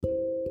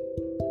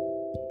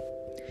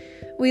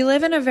We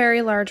live in a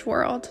very large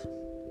world.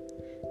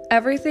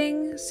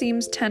 Everything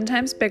seems 10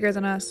 times bigger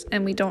than us,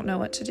 and we don't know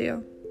what to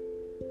do.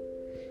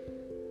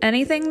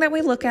 Anything that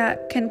we look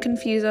at can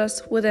confuse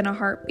us within a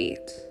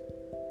heartbeat.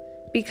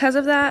 Because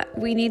of that,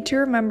 we need to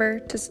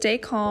remember to stay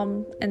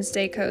calm and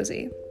stay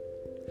cozy.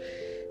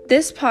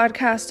 This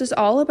podcast is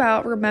all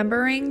about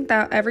remembering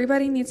that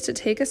everybody needs to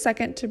take a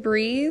second to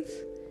breathe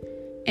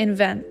and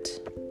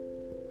vent.